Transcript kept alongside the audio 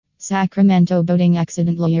Sacramento boating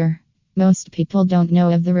accident lawyer. Most people don't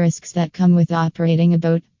know of the risks that come with operating a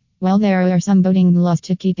boat. While there are some boating laws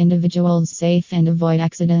to keep individuals safe and avoid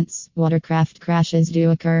accidents, watercraft crashes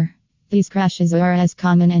do occur. These crashes are as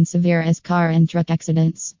common and severe as car and truck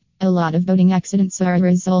accidents. A lot of boating accidents are a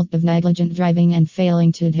result of negligent driving and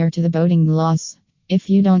failing to adhere to the boating laws. If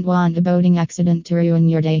you don't want a boating accident to ruin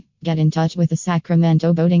your day, get in touch with a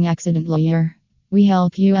Sacramento boating accident lawyer. We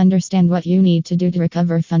help you understand what you need to do to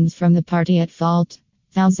recover funds from the party at fault.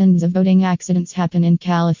 Thousands of boating accidents happen in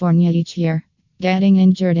California each year. Getting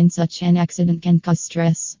injured in such an accident can cause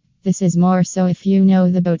stress. This is more so if you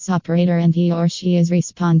know the boat's operator and he or she is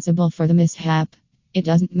responsible for the mishap. It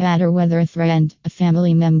doesn't matter whether a friend, a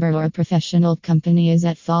family member, or a professional company is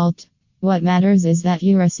at fault. What matters is that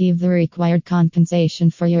you receive the required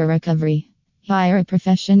compensation for your recovery. Hire a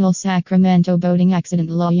professional Sacramento boating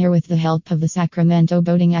accident lawyer. With the help of the Sacramento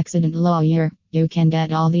boating accident lawyer, you can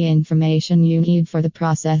get all the information you need for the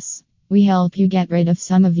process. We help you get rid of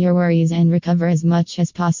some of your worries and recover as much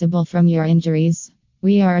as possible from your injuries.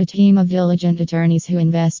 We are a team of diligent attorneys who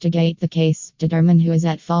investigate the case, determine who is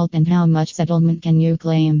at fault and how much settlement can you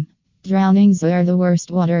claim. Drownings are the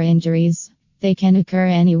worst water injuries. They can occur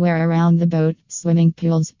anywhere around the boat, swimming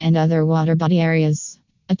pools, and other water body areas.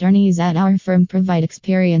 Attorneys at our firm provide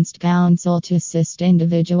experienced counsel to assist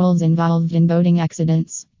individuals involved in boating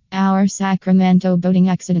accidents. Our Sacramento boating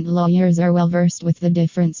accident lawyers are well versed with the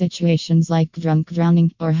different situations like drunk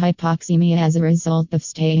drowning or hypoxemia as a result of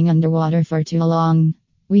staying underwater for too long.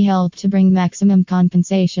 We help to bring maximum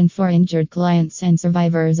compensation for injured clients and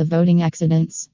survivors of boating accidents.